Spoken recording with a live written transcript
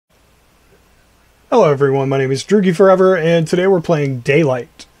Hello everyone, my name is Droogie4ever, and today we're playing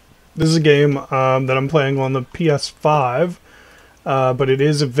Daylight. This is a game that I'm playing on the PS5, but it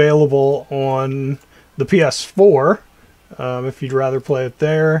is available on the PS4, if you'd rather play it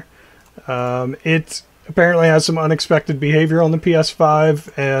there. It apparently has some unexpected behavior on the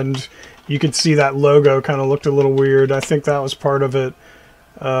PS5, and you could see that logo kind of looked a little weird. I think that was part of it.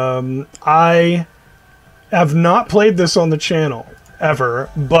 I have not played this on the channel ever,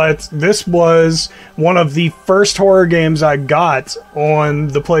 but this was one of the first horror games I got on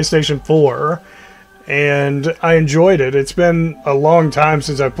the PlayStation 4, and I enjoyed it. It's been a long time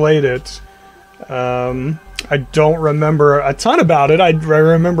since I played it. I don't remember a ton about it. I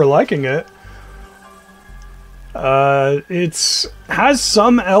remember liking it. It has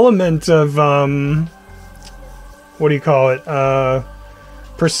some element of what do you call it?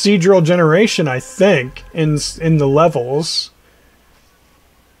 Procedural generation, I think, in the levels.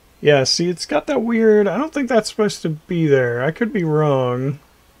 Yeah, see, it's got that weird... I don't think that's supposed to be there. I could be wrong.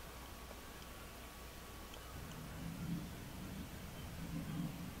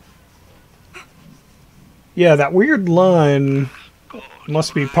 Yeah, that weird line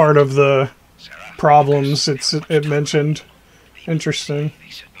must be part of the problems it mentioned. Interesting.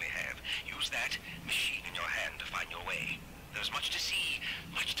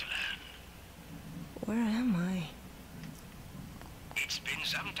 Where am I? It's been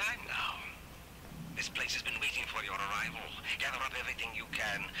some time now. This place has been waiting for your arrival. Gather up everything you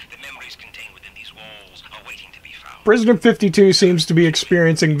can. The memories contained within these walls are waiting to be found. Prisoner 52 seems to be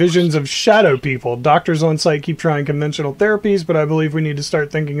experiencing visions of shadow people. Doctors on site keep trying conventional therapies, but I believe we need to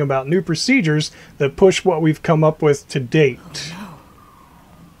start thinking about new procedures that push what we've come up with to date.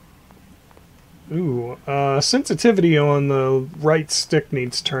 Ooh, sensitivity on the right stick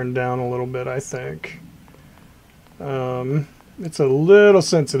needs turned down a little bit, I think. It's a little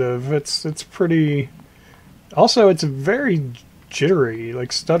sensitive. It's pretty... Also, it's very jittery, like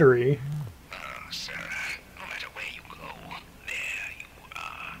stuttery. Sarah, no matter where you go, there you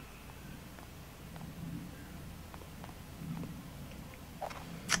are.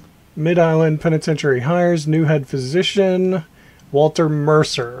 Mid-Island Penitentiary hires new head physician, Walter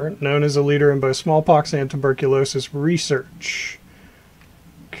Mercer, known as a leader in both smallpox and tuberculosis research.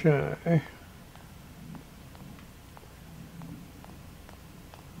 Okay.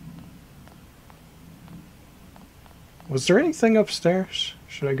 Was there anything upstairs?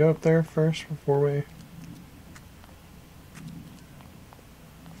 Should I go up there first before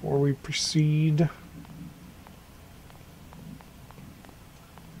we proceed?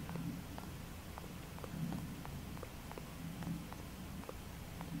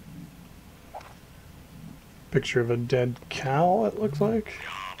 Picture of a dead cow, it looks like. We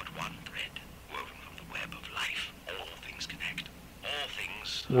are but one thread, woven from the web of life. All things connect. All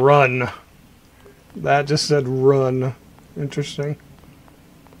things... Run. That just said run. Interesting.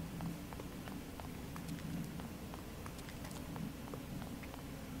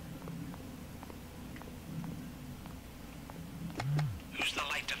 Use the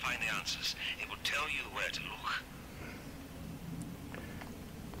light to find the answers. It will tell you where to look.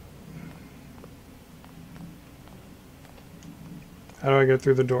 How do I get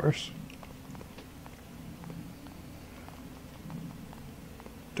through the doors?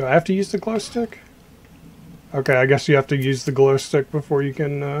 Do I have to use the glow stick? Okay, I guess you have to use the glow stick before you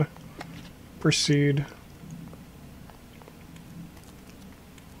can proceed.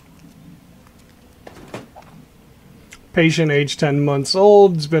 Patient, age 10 months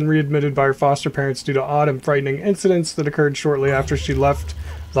old, has been readmitted by her foster parents due to odd and frightening incidents that occurred shortly after she left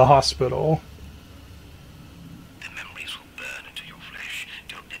the hospital. The memories will burn into your flesh.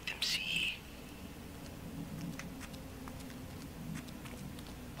 Don't let them see.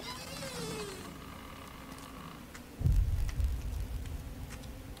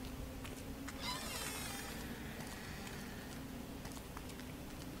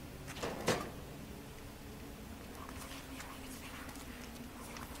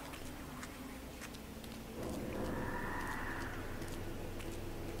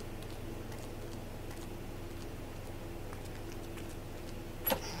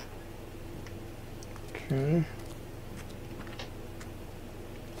 Okay.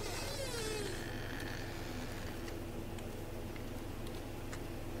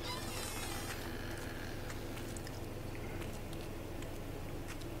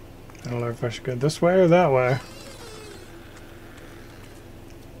 I don't know if I should go this way or that way.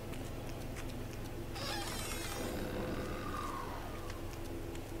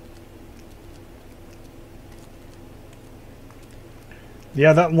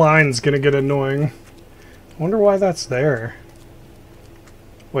 Yeah, that line's gonna get annoying. I wonder why that's there.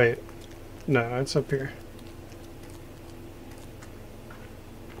 Wait. No, it's up here.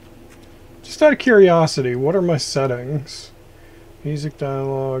 Just out of curiosity, what are my settings? Music,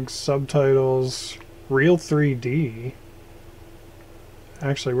 dialogue, subtitles, real 3D.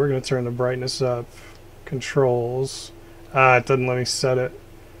 Actually, we're going to turn the brightness up. Controls. Ah, it doesn't let me set it.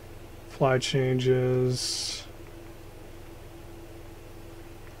 Fly changes.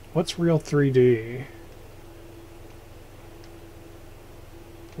 What's real 3D?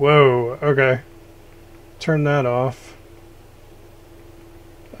 Whoa, okay. Turn that off.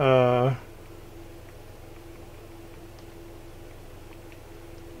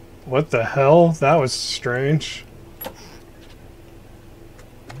 What the hell? That was strange. The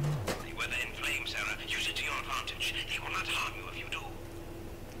weather in flames, Sarah. Use it to your advantage. They will not harm you if you do.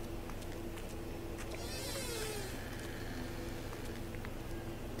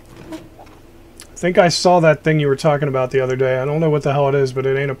 I think I saw that thing you were talking about the other day. I don't know what the hell it is, but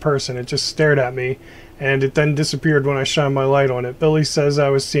it ain't a person. It just stared at me, and it then disappeared when I shined my light on it. Billy says I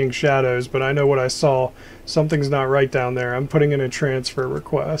was seeing shadows, but I know what I saw. Something's not right down there. I'm putting in a transfer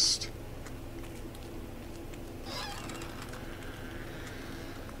request.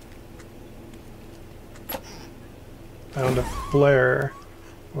 Found a flare.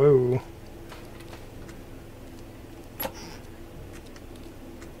 Whoa.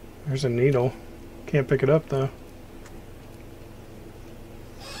 There's a needle. Can't pick it up though.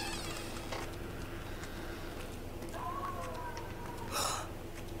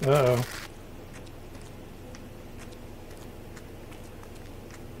 Uh-oh.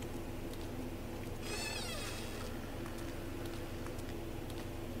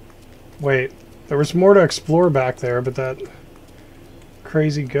 Wait, there was more to explore back there, but that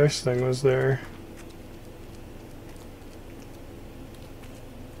crazy ghost thing was there.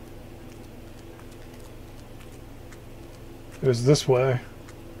 It was this way.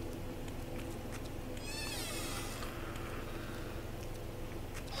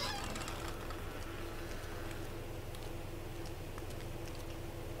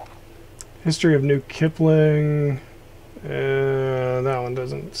 History of New Kipling. That one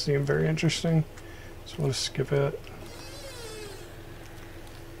doesn't seem very interesting, so we'll just skip it.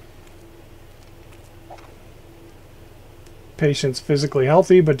 Patient's physically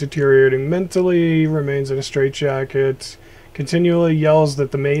healthy but deteriorating mentally, remains in a straitjacket, continually yells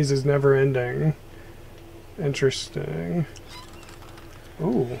that the maze is never ending. Interesting.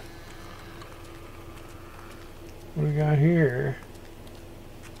 Ooh. What do we got here?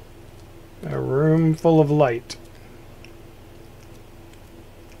 A room full of light.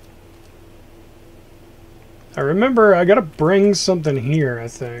 I remember I gotta bring something here, I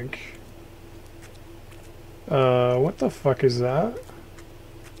think. What the fuck is that?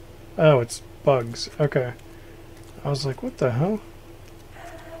 Oh, it's bugs. Okay. I was like, what the hell?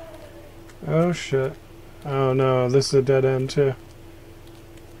 Oh shit. Oh no, this is a dead end too.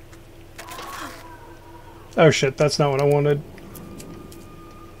 Oh shit, that's not what I wanted.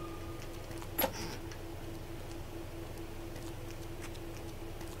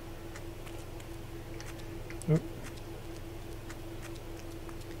 Oop.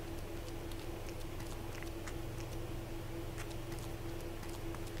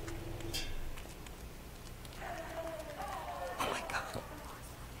 Oh my god.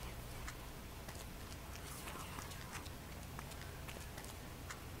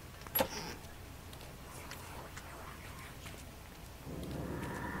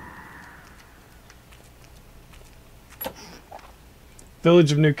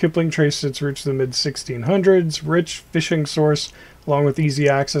 Village of New Kipling traces its roots to the mid-1600s. Rich fishing source, along with easy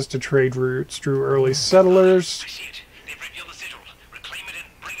access to trade routes, drew early settlers. I see it. They've revealed the sigil. Reclaim it and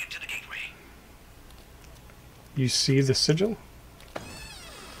bring it to the gateway. You see the sigil?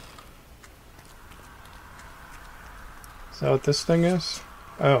 Is that what this thing is?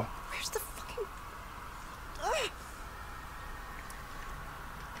 Oh. Where's the fucking...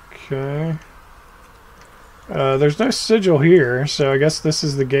 Okay. There's no sigil here, so I guess this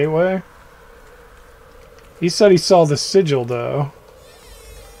is the gateway. He said he saw the sigil, though.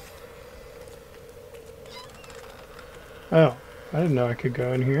 Oh, I didn't know I could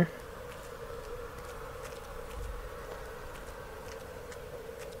go in here.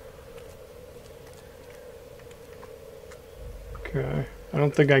 Okay. I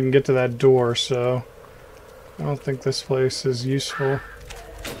don't think I can get to that door, so I don't think this place is useful.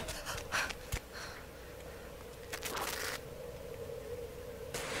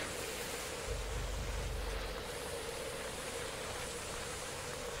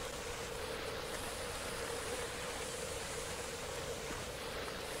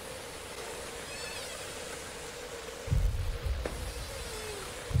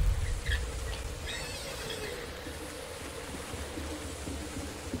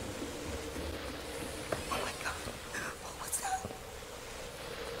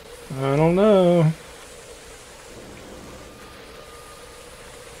 I don't know.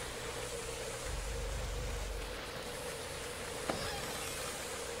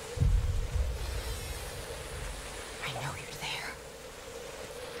 I know you're there.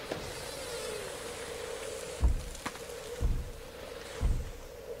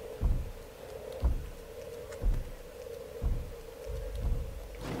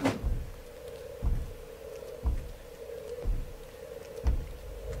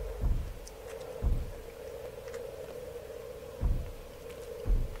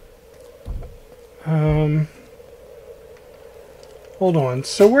 Hold on.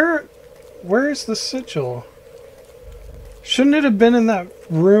 So where is the sigil? Shouldn't it have been in that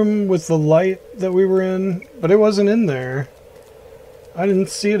room with the light that we were in? But it wasn't in there. I didn't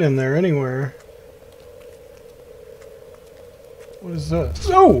see it in there anywhere. What is this?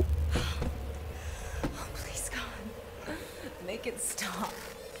 Oh! Oh, please, God. Make it stop.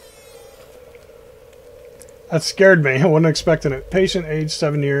 That scared me. I wasn't expecting it. Patient, age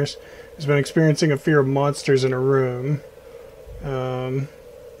 7 years, has been experiencing a fear of monsters in a room.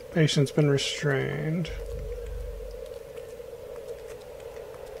 Patient's been restrained.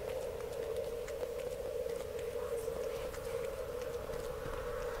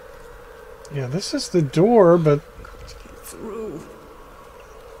 Yeah, this is the door, but Through.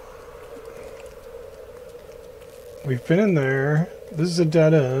 we've been in there. This is a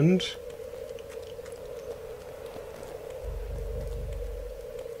dead end.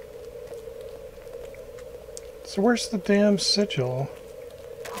 So where's the damn sigil?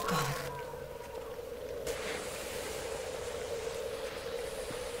 Oh, God.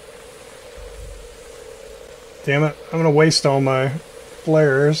 Damn it, I'm gonna waste all my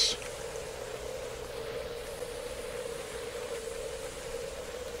flares.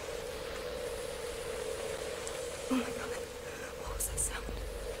 Oh, my God. What was that sound?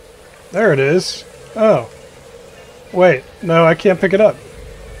 There it is. Oh. Wait, no, I can't pick it up.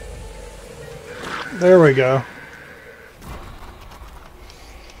 There we go.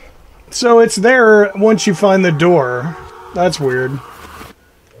 So it's there once you find the door. That's weird.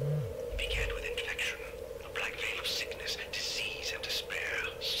 Began with infection, a black veil of sickness, disease, and despair,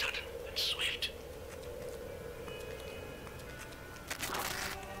 sudden and swift.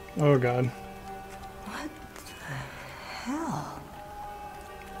 Oh god. What the hell?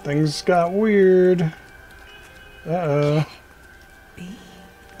 Things got weird. Uh-oh. B,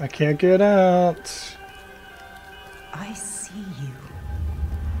 I can't get out. I see you.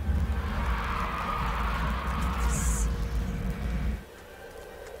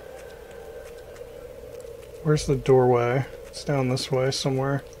 Where's the doorway? It's down this way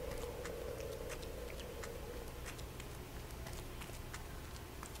somewhere.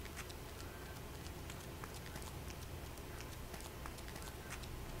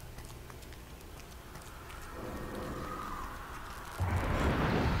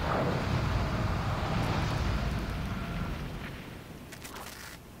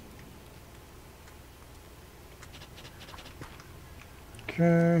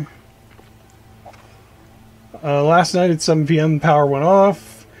 Okay. Last night at 7 p.m. power went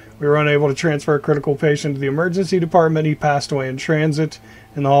off. We were unable to transfer a critical patient to the emergency department. He passed away in transit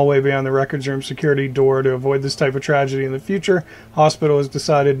in the hallway behind the records room security door. To avoid this type of tragedy in the future, hospital has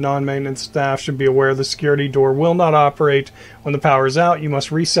decided non-maintenance staff should be aware the security door will not operate when the power is out. You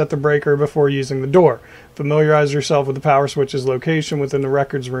must reset the breaker before using the door. Familiarize yourself with the power switch's location within the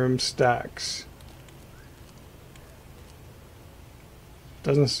records room stacks.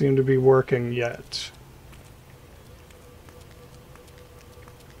 Doesn't seem to be working yet.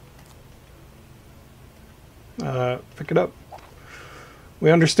 Pick it up. We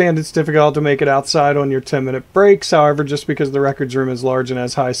understand it's difficult to make it outside on your 10-minute breaks. However, just because the records room is large and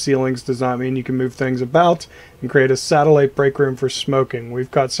has high ceilings does not mean you can move things about and create a satellite break room for smoking. We've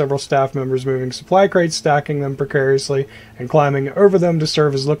got several staff members moving supply crates, stacking them precariously, and climbing over them to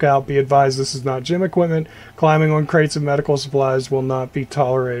serve as lookout. Be advised, this is not gym equipment. Climbing on crates of medical supplies will not be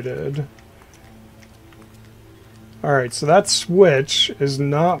tolerated. Alright, so that switch is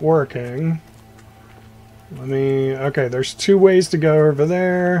not working. Okay, there's two ways to go over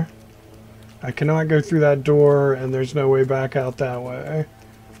there. I cannot go through that door, and there's no way back out that way.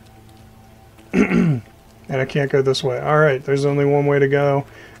 And I can't go this way. Alright, there's only one way to go.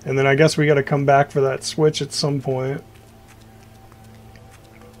 And then I guess we gotta come back for that switch at some point.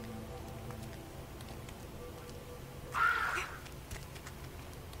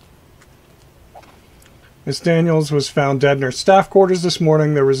 Miss Daniels was found dead in her staff quarters this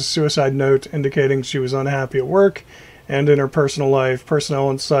morning. There was a suicide note indicating she was unhappy at work and in her personal life. Personnel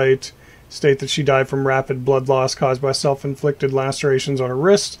on site state that she died from rapid blood loss caused by self-inflicted lacerations on her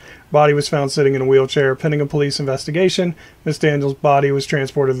wrists. Body was found sitting in a wheelchair. Pending a police investigation, Miss Daniels' body was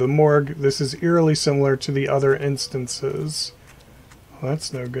transported to the morgue. This is eerily similar to the other instances. Well,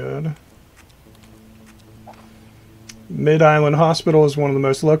 that's no good. Mid-Island Hospital is one of the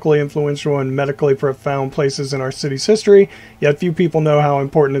most locally influential and medically profound places in our city's history, yet few people know how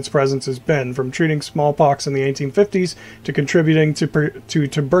important its presence has been, from treating smallpox in the 1850s to contributing to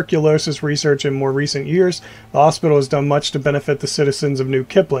tuberculosis research in more recent years. The hospital has done much to benefit the citizens of New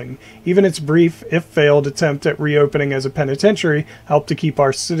Kipling. Even its brief, if failed, attempt at reopening as a penitentiary helped to keep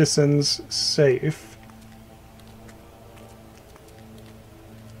our citizens safe.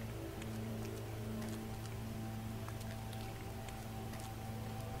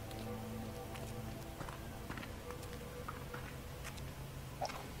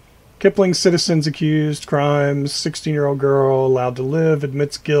 Kipling citizens accused, crimes, 16-year-old girl allowed to live,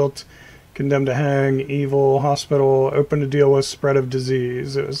 admits guilt, condemned to hang, evil, hospital, open to deal with spread of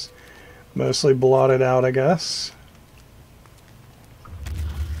disease. It was mostly blotted out, I guess.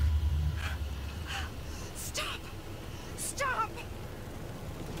 Stop! Stop!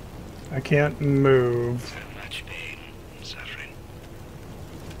 I can't move. So much pain and suffering.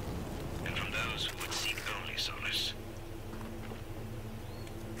 And from those who would seek only solace.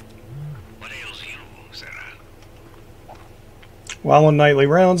 What ails you, Sarah? While on nightly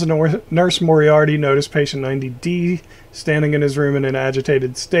rounds, Nurse Moriarty noticed patient 90D standing in his room in an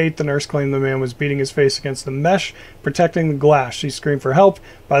agitated state. The nurse claimed the man was beating his face against the mesh, protecting the glass. She screamed for help.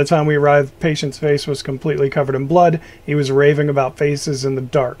 By the time we arrived, the patient's face was completely covered in blood. He was raving about faces in the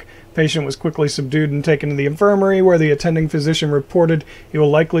dark. Patient was quickly subdued and taken to the infirmary, where the attending physician reported he will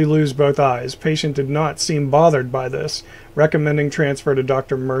likely lose both eyes. Patient did not seem bothered by this, recommending transfer to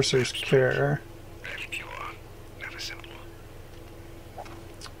Dr. Mercer's care. Very pure, never simple.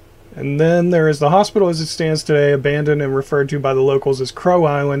 And then there is the hospital as it stands today, abandoned and referred to by the locals as Crow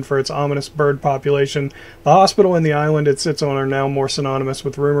Island for its ominous bird population. The hospital and the island it sits on are now more synonymous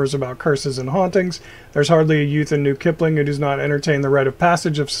with rumors about curses and hauntings. There's hardly a youth in New Kipling who does not entertain the rite of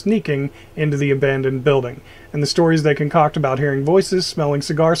passage of sneaking into the abandoned building. And the stories they concoct about hearing voices, smelling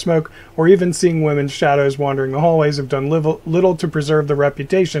cigar smoke, or even seeing women's shadows wandering the hallways have done little to preserve the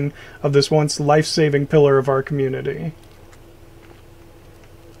reputation of this once life-saving pillar of our community.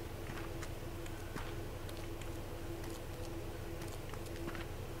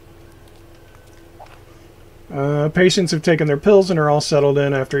 Patients have taken their pills and are all settled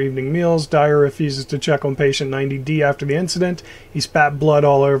in after evening meals. Dyer refuses to check on patient 90D after the incident. He spat blood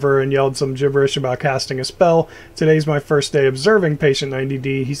all over and yelled some gibberish about casting a spell. Today's my first day observing patient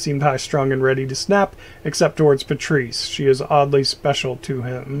 90D. He seemed high-strung and ready to snap, except towards Patrice. She is oddly special to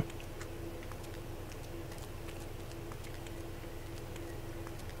him.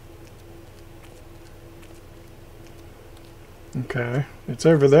 Okay, it's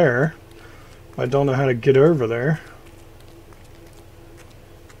over there. I don't know how to get over there.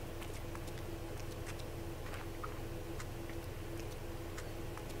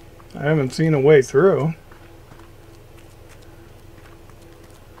 I haven't seen a way through.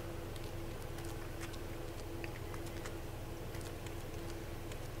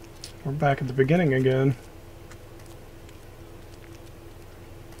 We're back at the beginning again.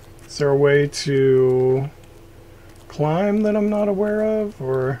 Is there a way to climb that I'm not aware of,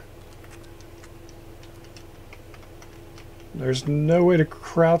 or... There's no way to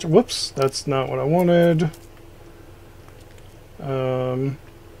crouch. Whoops, that's not what I wanted. Damn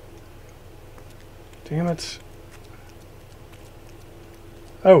it.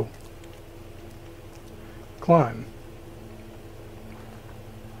 Oh. Climb.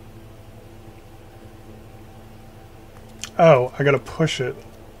 Oh, I gotta push it,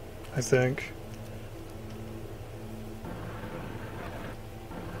 I think.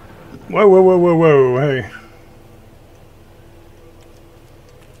 Whoa, whoa, whoa, whoa, whoa, hey.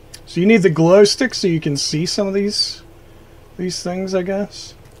 So you need the glow stick so you can see some of these things, I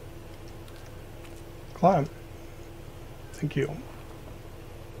guess. Climb. Thank you.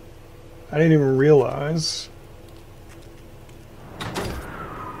 I didn't even realize.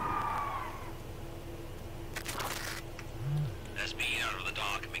 Does being out of the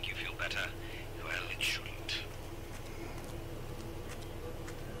dark make you feel better? Well, it shouldn't.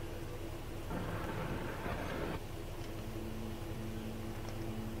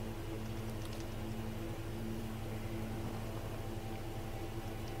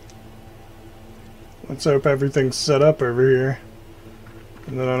 Let's hope everything's set up over here.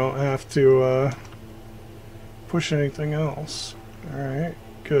 And then I don't have to push anything else. Alright,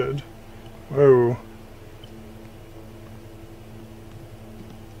 good. Whoa.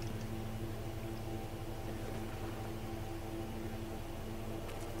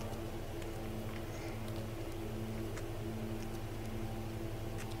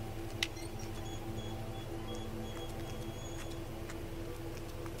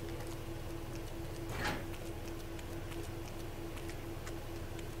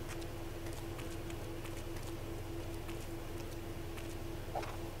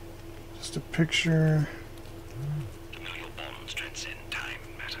 Just a picture. Familial bonds transcend time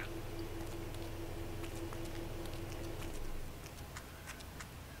and matter.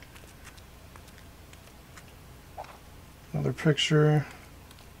 Another picture.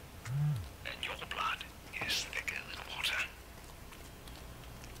 And your blood is thicker than water.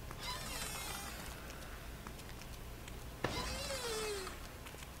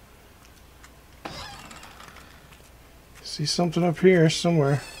 See something up here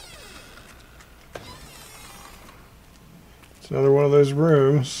somewhere. It's another one of those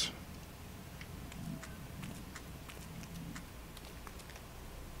rooms.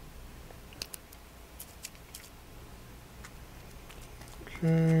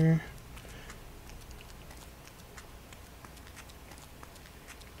 Okay.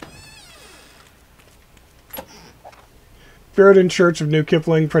 Puritan Church of New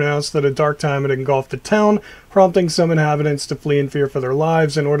Kipling pronounced that a dark time had engulfed the town, prompting some inhabitants to flee in fear for their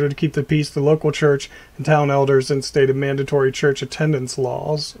lives. In order to keep the peace, the local church and town elders instated mandatory church attendance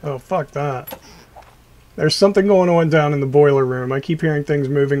laws. Oh, fuck that. There's something going on down in the boiler room. I keep hearing things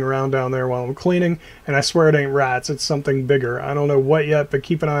moving around down there while I'm cleaning, and I swear it ain't rats. It's something bigger. I don't know what yet, but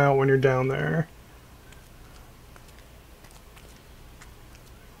keep an eye out when you're down there.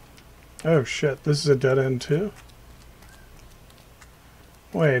 Oh shit, this is a dead end too?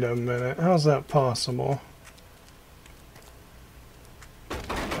 Wait a minute, how's that possible?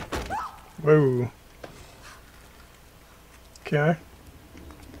 Whoa. Okay.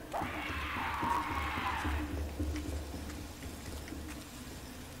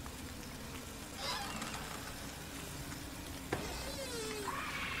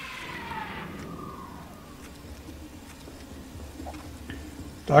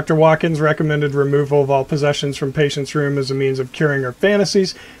 Dr. Watkins recommended removal of all possessions from patient's room as a means of curing her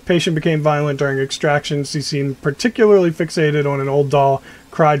fantasies. Patient became violent during extractions. He seemed particularly fixated on an old doll,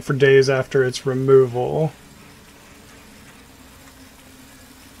 cried for days after its removal.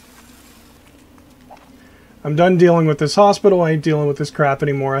 I'm done dealing with this hospital. I ain't dealing with this crap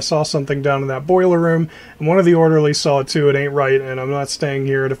anymore. I saw something down in that boiler room, and one of the orderlies saw it too. It ain't right, and I'm not staying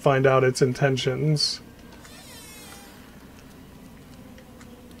here to find out its intentions.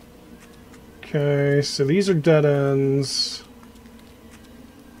 Okay, so these are dead ends.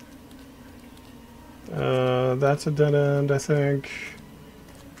 That's a dead end, I think.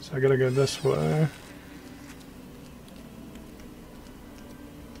 So I gotta go this way.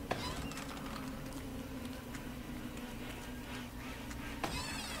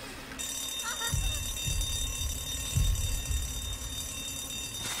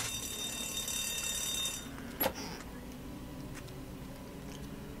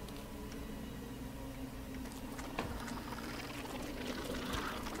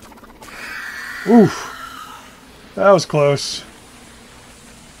 Oof. That was close.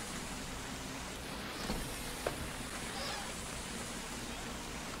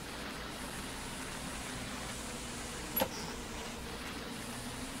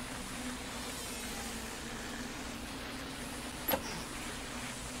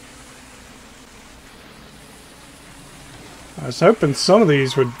 I was hoping some of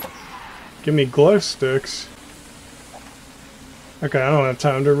these would give me glow sticks. Okay, I don't have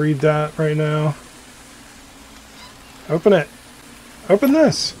time to read that right now. Open it. Open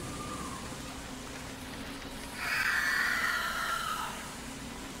this.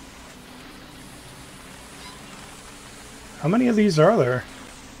 How many of these are there?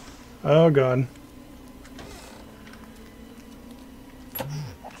 Oh god.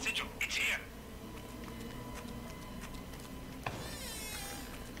 Sigil, it's here.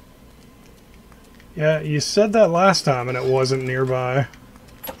 Yeah, you said that last time and it wasn't nearby.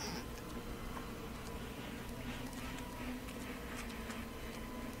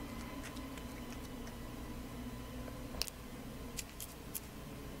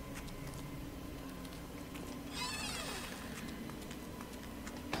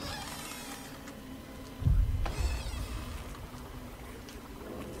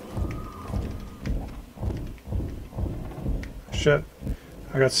 Shit.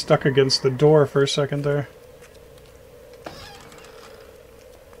 I got stuck against the door for a second there.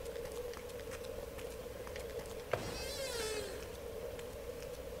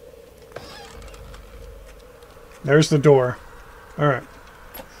 There's the door. Alright.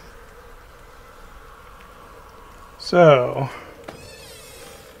 So,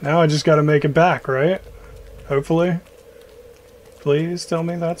 now I just gotta make it back, right? Hopefully. Please tell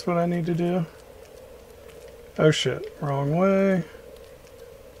me that's what I need to do. Oh shit, wrong way.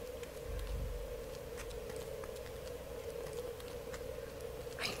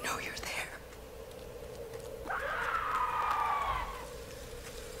 I know you're there.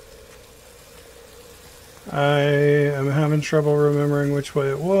 I am having trouble remembering which way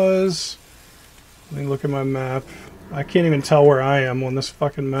it was. Let me look at my map. I can't even tell where I am on this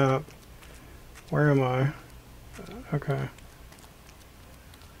fucking map. Where am I? Okay.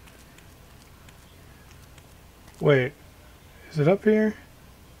 Wait. Is it up here?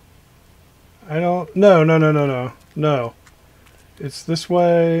 I don't... No, no, no, no, no. No. It's this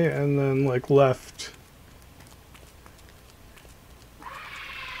way and then, like, left.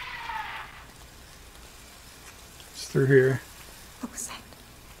 It's through here. What was that?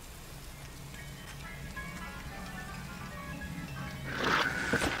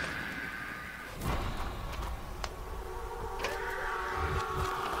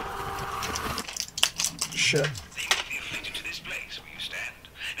 Shit. They may be afflicted to this place where you stand.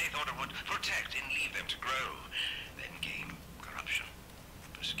 They thought it would protect and leave them to grow. Then came corruption,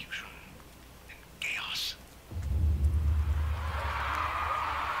 persecution, and chaos.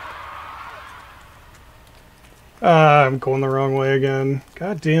 Ah, I'm going the wrong way again.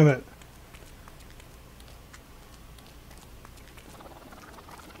 God damn it.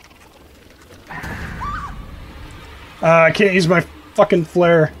 I can't use my fucking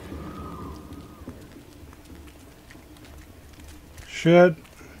flare. Shit.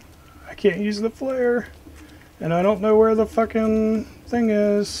 I can't use the flare. And I don't know where the fucking thing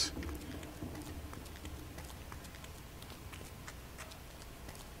is.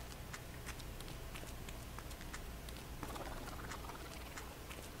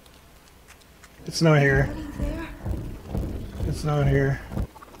 It's not here. There? It's not here.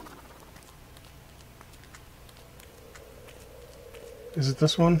 Is it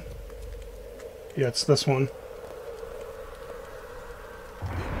this one? Yeah, it's this one.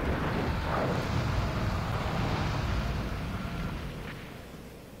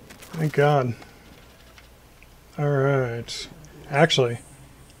 Thank God. Alright. Actually,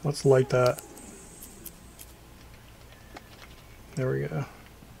 let's light that. There we go.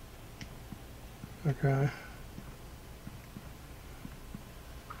 Okay.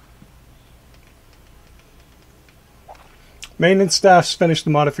 Maintenance staff's finished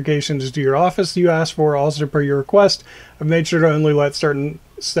the modifications to your office you asked for, also per your request. I've made sure to only let certain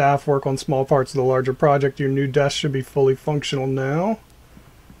staff work on small parts of the larger project. Your new desk should be fully functional now.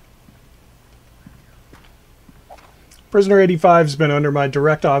 Prisoner 85 has been under my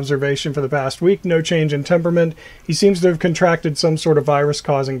direct observation for the past week. No change in temperament. He seems to have contracted some sort of virus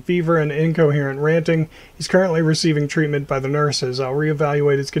causing fever and incoherent ranting. He's currently receiving treatment by the nurses. I'll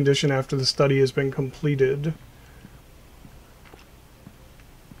reevaluate his condition after the study has been completed.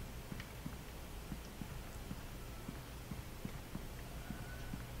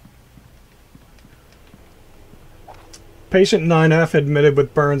 Patient 9F admitted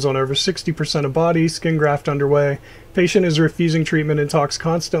with burns on over 60% of body, skin graft underway. Patient is refusing treatment and talks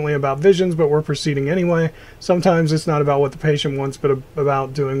constantly about visions, but we're proceeding anyway. Sometimes it's not about what the patient wants, but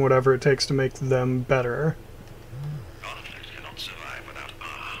about doing whatever it takes to make them better. Conflict cannot survive without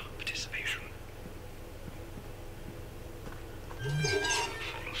our participation.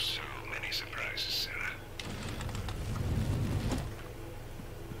 Full of so many surprises, Sarah.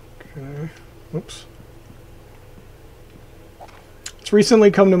 Okay. Oops. It's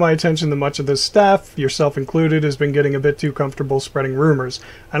recently come to my attention that much of this staff, yourself included, has been getting a bit too comfortable spreading rumors.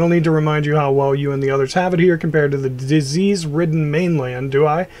 I don't need to remind you how well you and the others have it here compared to the disease-ridden mainland, do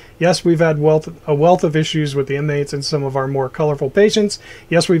I? Yes, we've had a wealth of issues with the inmates and some of our more colorful patients.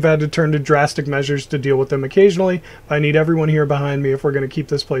 Yes, we've had to turn to drastic measures to deal with them occasionally, but I need everyone here behind me if we're going to keep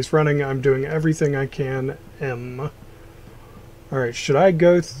this place running. I'm doing everything I can. Alright, should I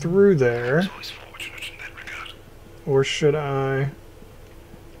go through there? It's always fortunate in that regard. Or should I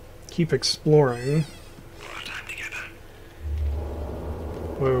keep exploring? For our time together.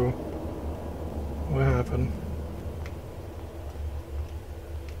 Whoa. What happened?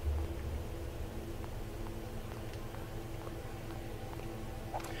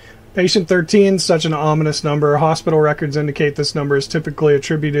 Patient 13, such an ominous number. Hospital records indicate this number is typically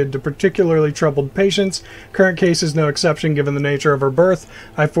attributed to particularly troubled patients. Current case is no exception given the nature of her birth.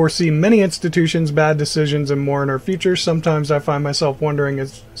 I foresee many institutions, bad decisions, and more in our future. Sometimes I find myself wondering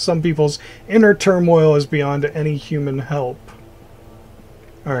if some people's inner turmoil is beyond any human help.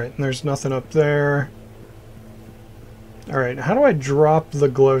 Alright, and there's nothing up there. Alright, how do I drop the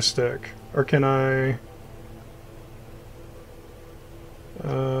glow stick? Or can I...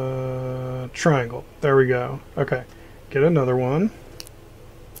 triangle. There we go. Okay. Get another one.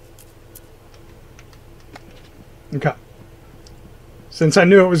 Okay. Since I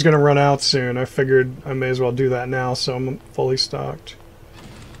knew it was going to run out soon, I figured I may as well do that now, so I'm fully stocked.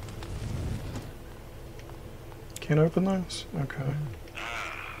 Can't open those? Okay. On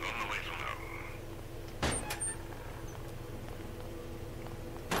the way from home.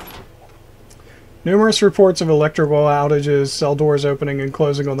 Numerous reports of electrical outages, cell doors opening and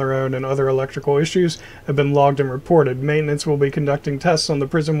closing on their own, and other electrical issues have been logged and reported. Maintenance will be conducting tests on the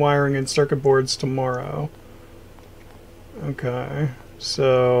prison wiring and circuit boards tomorrow. Okay,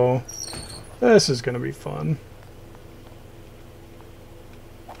 so this is going to be fun.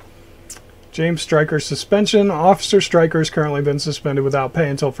 James Stryker's suspension. Officer Stryker has currently been suspended without pay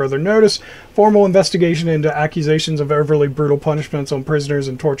until further notice. Formal investigation into accusations of overly brutal punishments on prisoners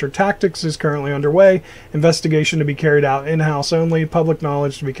and torture tactics is currently underway. Investigation to be carried out in-house only. Public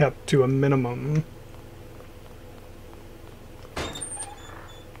knowledge to be kept to a minimum.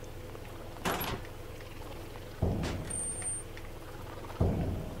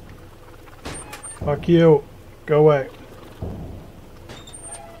 Fuck you. Go away.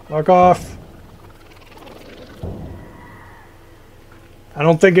 Fuck off. I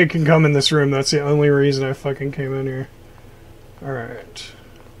don't think it can come in this room. That's the only reason I fucking came in here. Alright.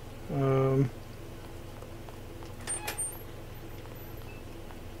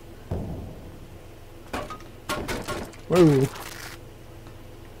 Whoa.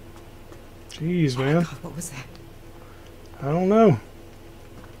 Jeez, man. God, what was that? I don't know.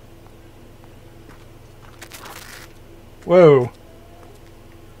 Whoa.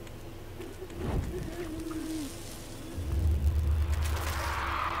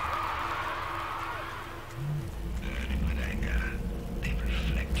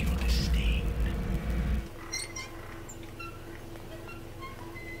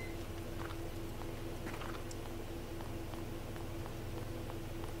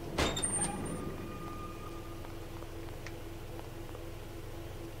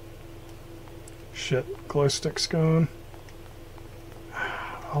 Shit, glow stick's gone.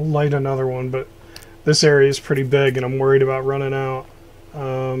 I'll light another one, but this area is pretty big and I'm worried about running out.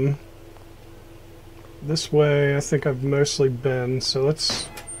 This way I think I've mostly been, so let's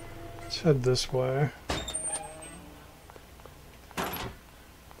head this way. I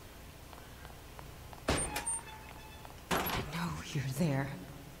know you're there.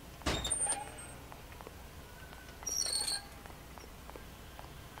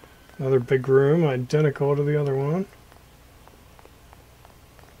 Another big room, identical to the other one.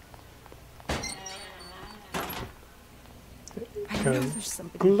 I know there's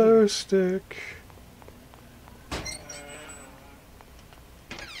somebody Glow here. stick.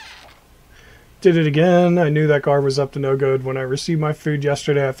 Did it again. I knew that guard was up to no good. When I received my food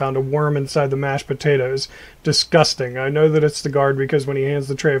yesterday, I found a worm inside the mashed potatoes. Disgusting. I know that it's the guard because when he hands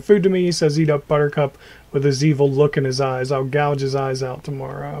the tray of food to me, he says, "Eat up, Buttercup," with his evil look in his eyes. I'll gouge his eyes out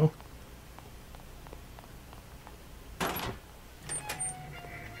tomorrow.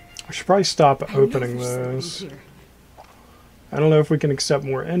 I should probably stop I know opening there's somebody those. here. I don't know if we can accept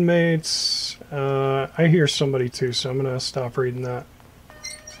more inmates. I hear somebody too, so I'm going to stop reading that.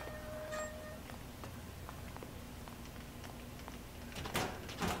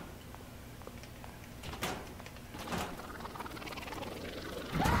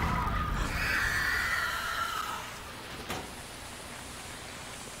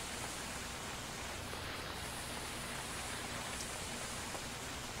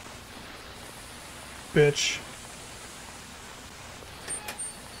 Bitch.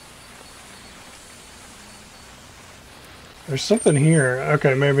 There's something here.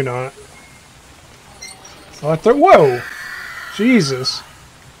 Okay, maybe not. Thought there. Whoa! Jesus.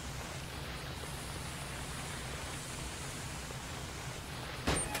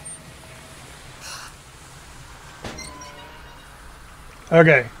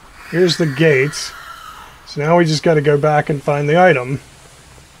 Okay, here's the gates. So now we just got to go back and find the item.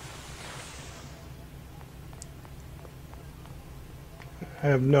 I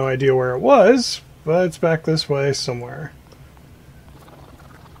have no idea where it was, but it's back this way somewhere.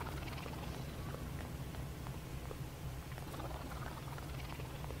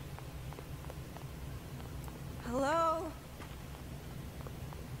 Hello?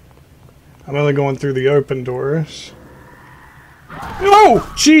 I'm only going through the open doors.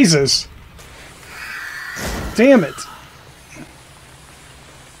 Oh! Jesus! Damn it!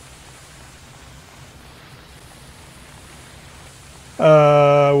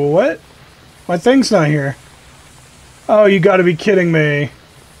 What? My thing's not here. Oh, you gotta be kidding me.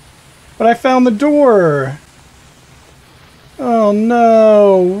 But I found the door! Oh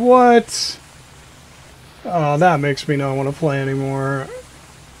no, what? Oh, that makes me not want to play anymore.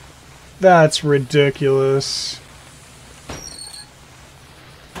 That's ridiculous.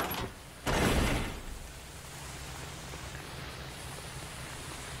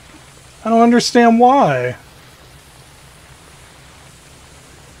 I don't understand why.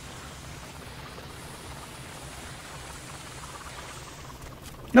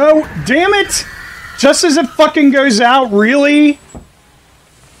 No, damn it! Just as it fucking goes out, really?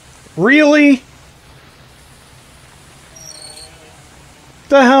 Really?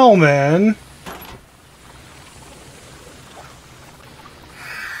 The hell, man?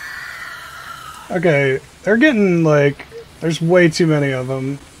 Okay, they're getting, like, there's way too many of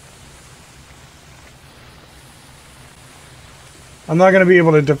them. I'm not gonna be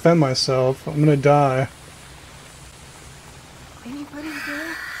able to defend myself. I'm gonna die. Anybody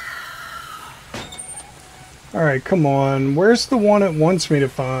there? Alright, come on. Where's the one it wants me to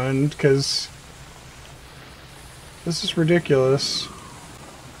find? Because this is ridiculous.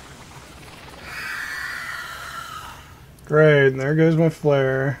 Great, there goes my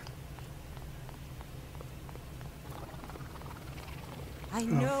flare. I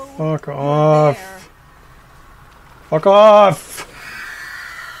know. Fuck you're off. there. Fuck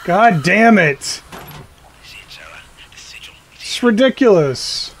off! God damn it! See it, Sarah? The sigil. It's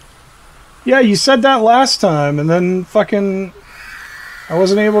ridiculous. Yeah, you said that last time, and then fucking... I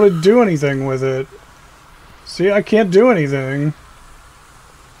wasn't able to do anything with it. See, I can't do anything.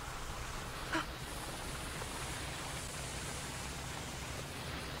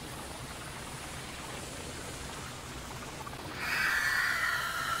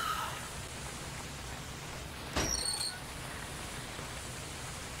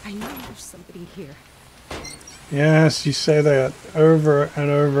 I know there's somebody here. Yes, you say that over and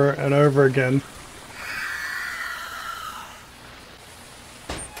over and over again.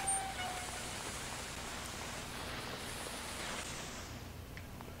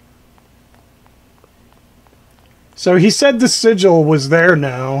 So he said the sigil was there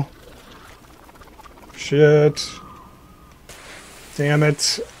now. Shit. Damn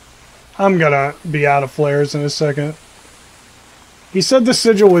it. I'm gonna be out of flares in a second. He said the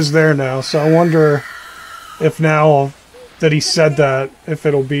sigil was there now, so I wonder if now that he said that, if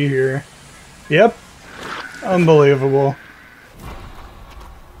it'll be here. Yep. Unbelievable.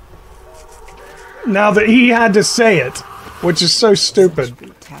 Now that he had to say it, which is so stupid.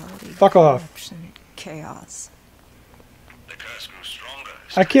 Brutality, Fuck off. corruption, chaos. The curse grew stronger.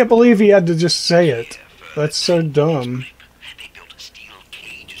 I can't believe he had to just say it. That's so dumb. They built steel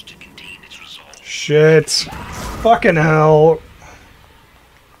cages to contain its resolve. Shit. Fucking hell.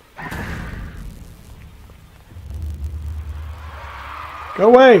 Go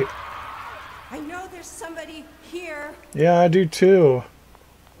away. I know there's somebody here. Yeah, I do too.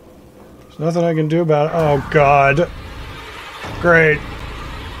 There's nothing I can do about it. Oh, God. Great.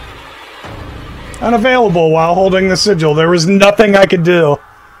 Unavailable while holding the sigil. There was nothing I could do.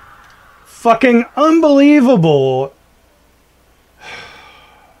 Fucking unbelievable.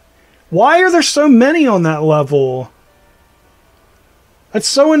 Why are there so many on that level? That's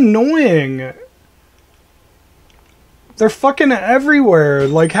so annoying. They're fucking everywhere.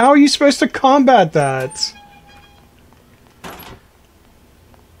 Like, how are you supposed to combat that?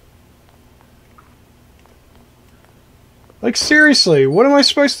 Like, seriously, what am I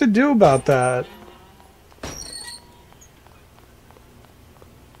supposed to do about that?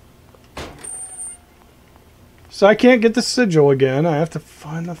 So I can't get the sigil again. I have to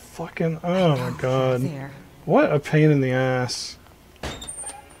find the fucking... Oh my god. There. What a pain in the ass.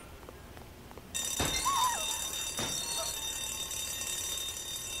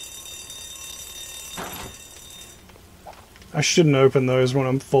 I shouldn't open those when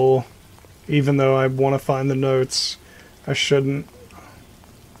I'm full. Even though I want to find the notes. I shouldn't.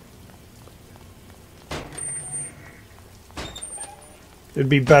 It'd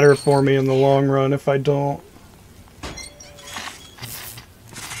be better for me in the long run if I don't.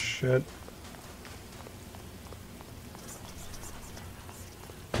 Shit.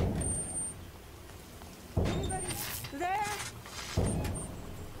 Anybody there?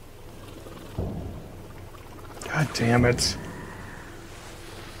 God damn it.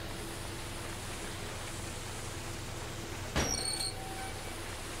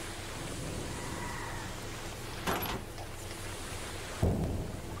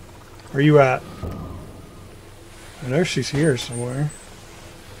 Where you at? I know she's here somewhere.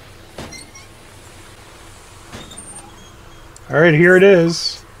 Alright, here it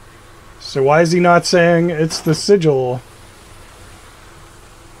is. So why is he not saying it's the sigil?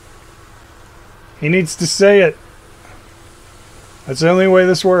 He needs to say it. That's the only way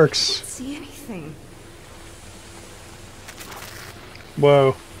this works. See anything?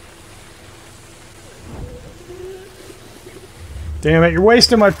 Whoa. Damn it, you're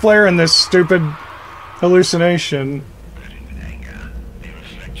wasting my flare in this stupid hallucination. Burdened with anger, they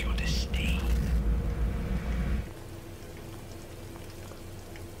reflect your disdain.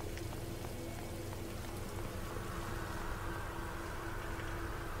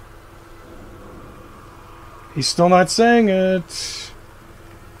 He's still not saying it.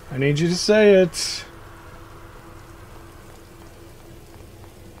 I need you to say it.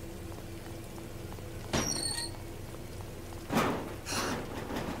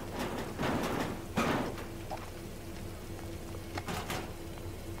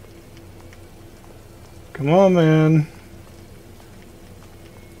 Come on, man.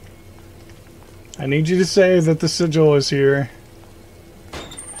 I need you to say that the sigil is here.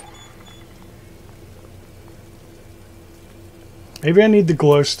 Maybe I need the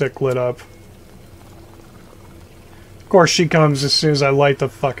glow stick lit up. Of course she comes as soon as I light the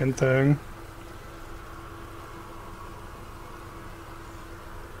fucking thing.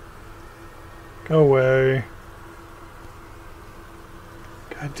 Go away.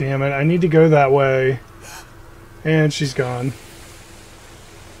 God damn it, I need to go that way. And she's gone.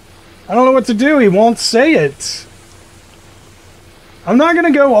 I don't know what to do, he won't say it. I'm not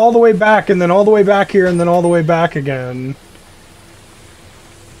gonna go all the way back and then all the way back here and then all the way back again.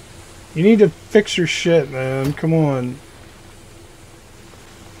 You need to fix your shit, man. Come on.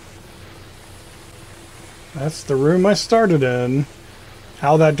 That's the room I started in.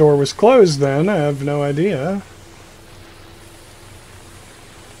 How that door was closed then, I have no idea.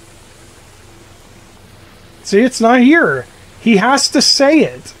 See, it's not here. He has to say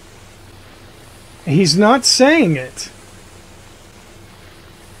it. He's not saying it.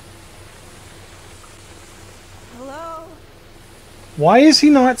 Hello? Why is he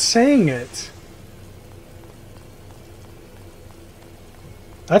not saying it?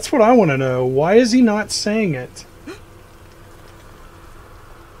 That's what I want to know. Why is he not saying it?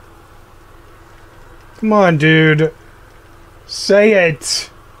 Come on, dude. Say it.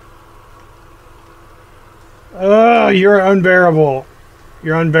 Oh, you're unbearable.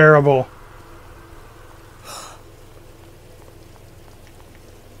 You're unbearable.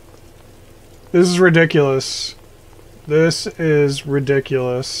 This is ridiculous. This is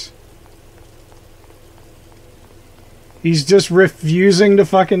ridiculous. He's just refusing to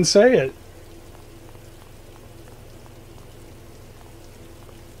fucking say it.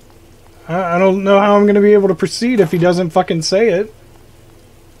 I don't know how I'm going to be able to proceed if he doesn't fucking say it.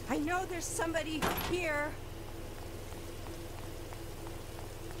 I know there's somebody here.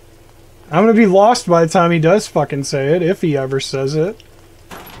 I'm going to be lost by the time he does fucking say it, if he ever says it.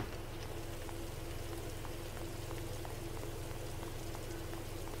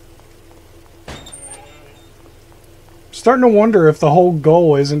 Starting to wonder if the whole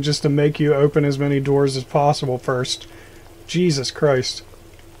goal isn't just to make you open as many doors as possible first. Jesus Christ.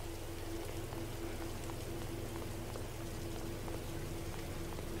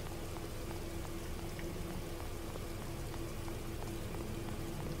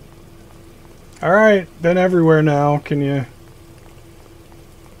 Alright, been everywhere now. Can you...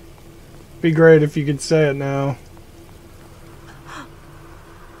 Be great if you could say it now.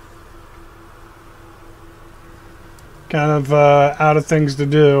 Kind of out of things to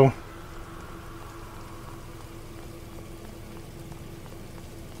do.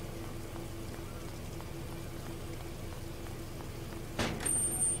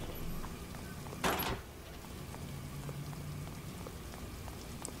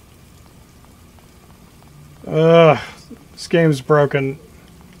 Ugh, this game's broken.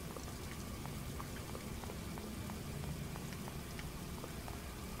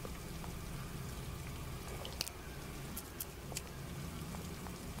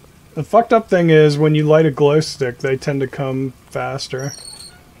 The fucked up thing is, when you light a glow stick, they tend to come faster.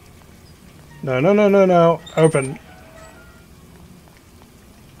 No, no, no, no, no. Open.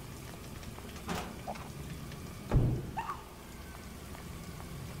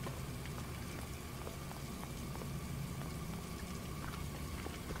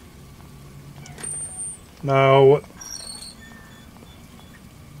 No.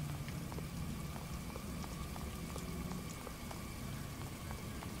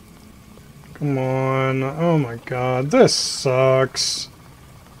 Come on. Oh my god, this sucks.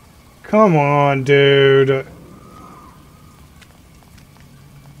 Come on, dude.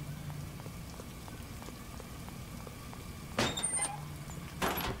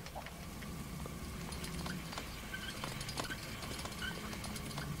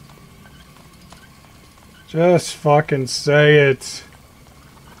 Just fucking say it.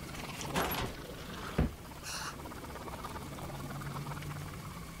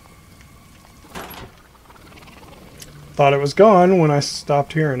 Thought it was gone when I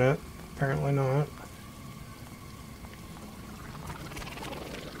stopped hearing it. Apparently not.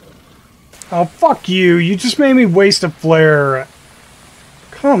 Oh, fuck you. You just made me waste a flare.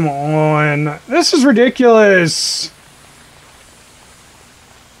 Come on. This is ridiculous.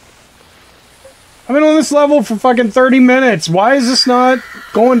 I've been on this level for fucking 30 minutes. Why is this not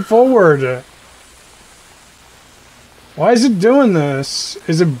going forward? Why is it doing this?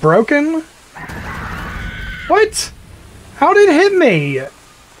 Is it broken? What? How did it hit me?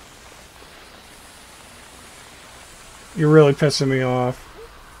 You're really pissing me off.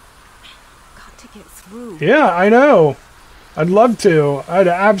 Got to get through. Yeah, I know. I'd love to. I'd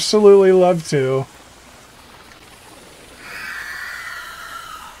absolutely love to.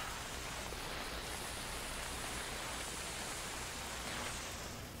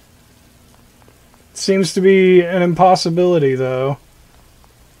 Seems to be an impossibility, though.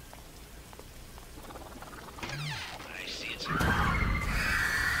 I see it.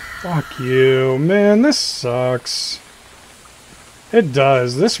 Fuck you. Man, this sucks. It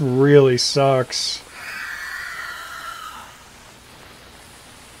does. This really sucks.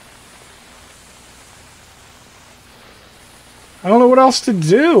 I don't know what else to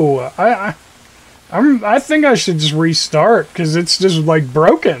do. I think I should just restart because it's just like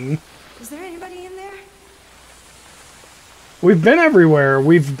broken. Is there anybody in there? We've been everywhere.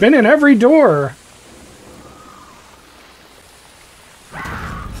 We've been in every door.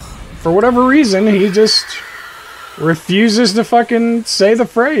 For whatever reason, he just refuses to fucking say the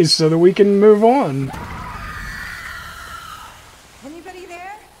phrase so that we can move on. Anybody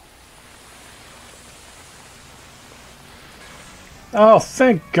there? Oh,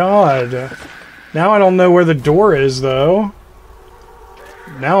 thank God. Now I don't know where the door is, though.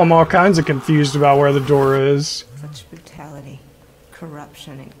 Now I'm all kinds of confused about where the door is. Such brutality,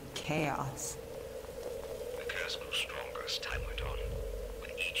 corruption, and chaos. The curse grew stronger as time went on,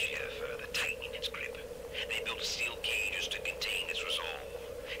 with each year further tightening its grip. They built steel cages to contain its resolve.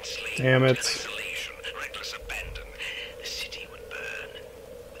 Damn it. Isolation, reckless abandon. The city would burn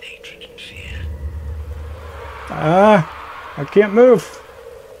with hatred and fear. Ah, I can't move.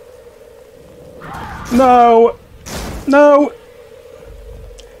 No! No!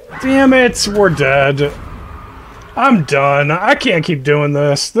 Damn it, we're dead. I'm done. I can't keep doing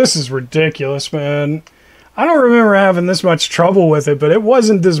this. This is ridiculous, man. I don't remember having this much trouble with it, but it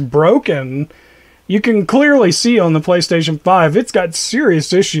wasn't this broken. You can clearly see on the PlayStation 5, it's got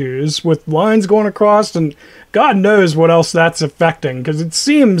serious issues with lines going across, and God knows what else that's affecting, because it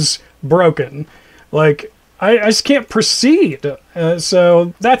seems broken. Like, I just can't proceed.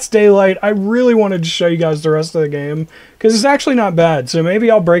 So that's Daylight. I really wanted to show you guys the rest of the game, because it's actually not bad. So maybe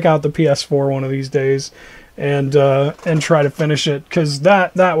I'll break out the PS4 one of these days and try to finish it, because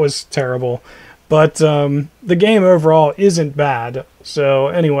that was terrible. But the game overall isn't bad. So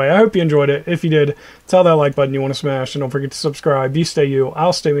anyway, I hope you enjoyed it. If you did, tell that like button you want to smash, and don't forget to subscribe. You stay you,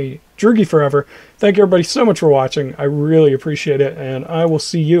 I'll stay me, Droogie forever. Thank you everybody so much for watching. I really appreciate it, and I will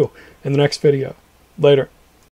see you in the next video. Later.